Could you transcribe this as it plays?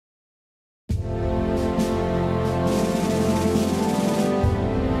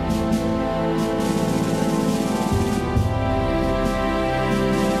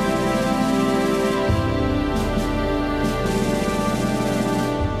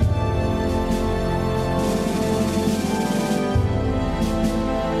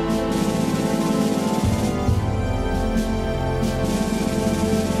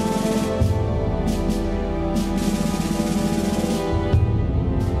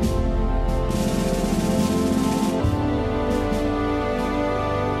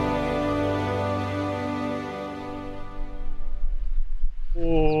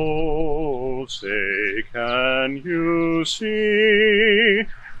to see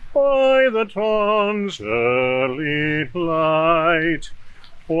by the dawn's early light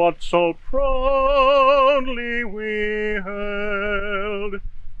what so proudly we held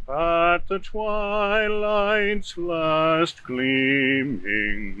at the twilight's last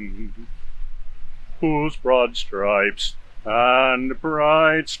gleaming, whose broad stripes and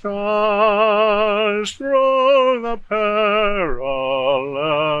bright stars through the perilous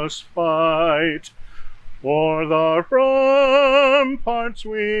fight o'er the ramparts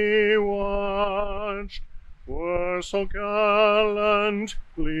we watched were so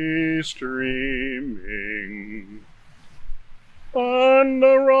gallantly streaming. And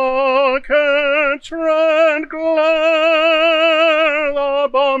the rocket's red glare, the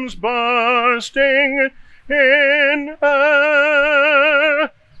bombs bursting in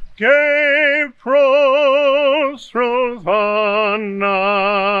air, gave proof through the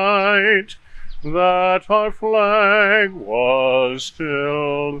night that our flag was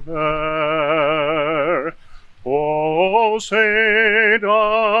still there. Oh, say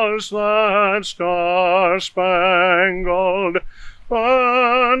does that star-spangled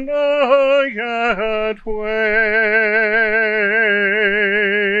banner yet wave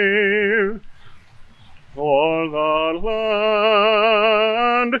o'er the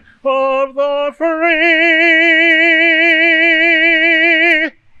land of the free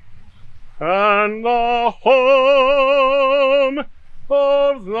and the home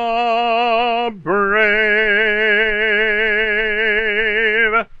of the brave.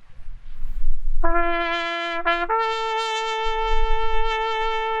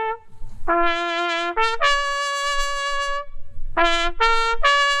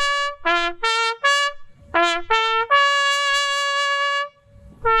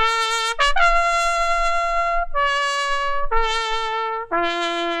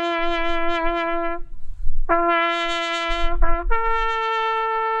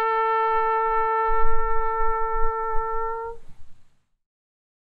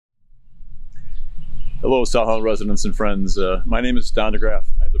 Hello, South Holland residents and friends. My name is Don DeGraff.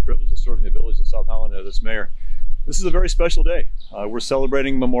 I have the privilege of serving the village of South Holland as its mayor. This is a very special day. We're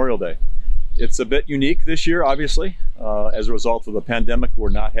celebrating Memorial Day. It's a bit unique this year, obviously. As a result of the pandemic, we're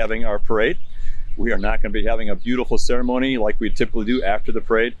not having our parade. We are not going to be having a beautiful ceremony like we typically do after the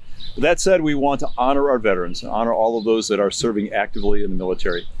parade. But that said, we want to honor our veterans, honor all of those that are serving actively in the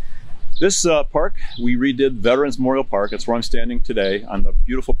military. This park, we redid Veterans Memorial Park. That's where I'm standing today on the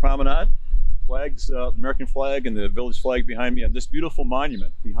beautiful promenade. Flags, the American flag and the village flag behind me, and this beautiful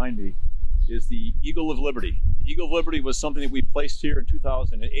monument behind me is the Eagle of Liberty. The Eagle of Liberty was something that we placed here in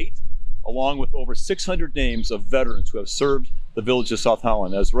 2008, along with over 600 names of veterans who have served the village of South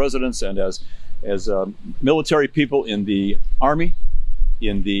Holland as residents and as military people in the Army,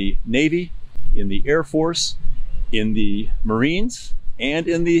 in the Navy, in the Air Force, in the Marines, and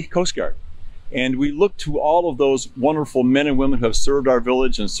in the Coast Guard. And we look to all of those wonderful men and women who have served our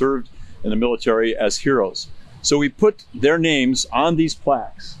village and served in the military as heroes. So we put their names on these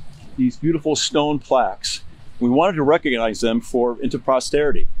plaques, these beautiful stone plaques. We wanted to recognize them into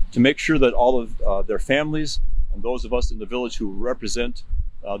posterity, to make sure that all of their families and those of us in the village who represent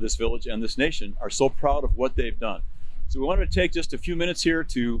this village and this nation are so proud of what they've done. So we wanted to take just a few minutes here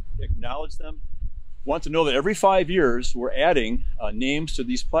to acknowledge them. Want to know that every 5 years we're adding names to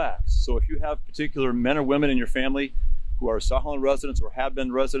these plaques. So if you have particular men or women in your family who are South Holland residents or have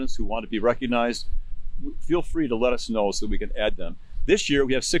been residents who want to be recognized, feel free to let us know so that we can add them. This year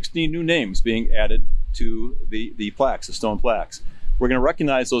we have 16 new names being added to the plaques, the stone plaques. We're going to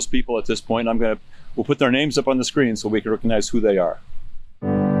recognize those people at this point. We'll put their names up on the screen so we can recognize who they are.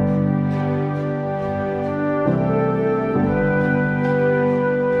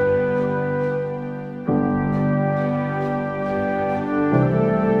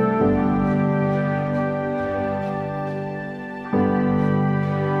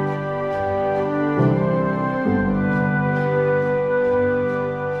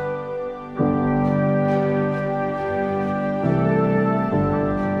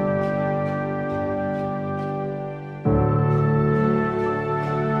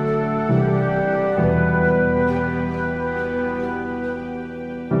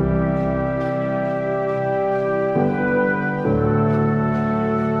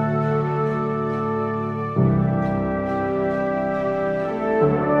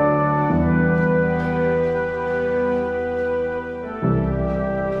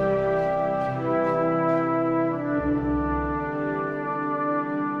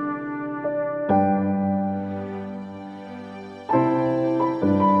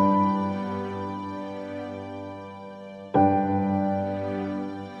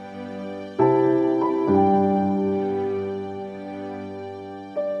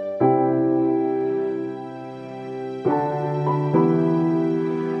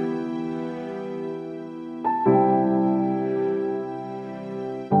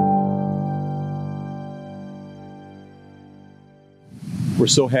 We're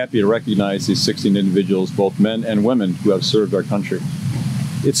so happy to recognize these 16 individuals, both men and women, who have served our country.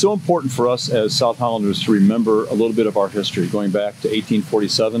 It's so important for us as South Hollanders to remember a little bit of our history, going back to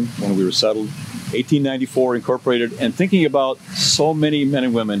 1847 when we were settled, 1894 incorporated, and thinking about so many men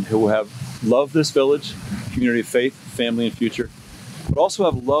and women who have loved this village, community of faith, family, and future, but also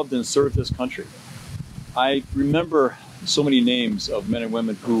have loved and served this country. I remember so many names of men and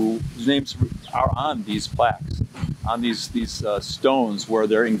women whose names are on these plaques, on these stones where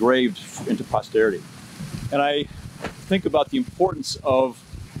they're engraved into posterity. And I think about the importance of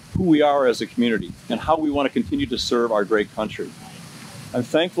who we are as a community and how we want to continue to serve our great country. I'm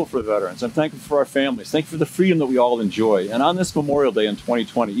thankful for the veterans. I'm thankful for our families. Thankful for the freedom that we all enjoy. And on this Memorial Day in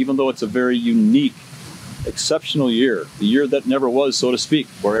 2020, even though it's a very unique, exceptional year, the year that never was, so to speak,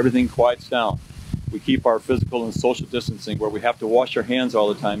 where everything quiets down, we keep our physical and social distancing, where we have to wash our hands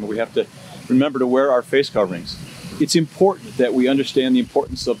all the time, and we have to remember to wear our face coverings. It's important that we understand the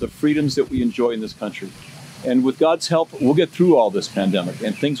importance of the freedoms that we enjoy in this country. And with God's help, we'll get through all this pandemic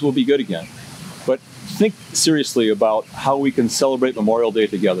and things will be good again. But think seriously about how we can celebrate Memorial Day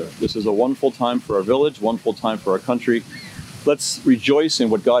together. This is a wonderful time for our village, wonderful time for our country. Let's rejoice in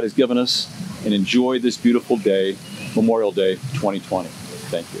what God has given us and enjoy this beautiful day, Memorial Day 2020.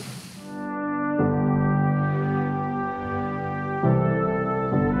 Thank you.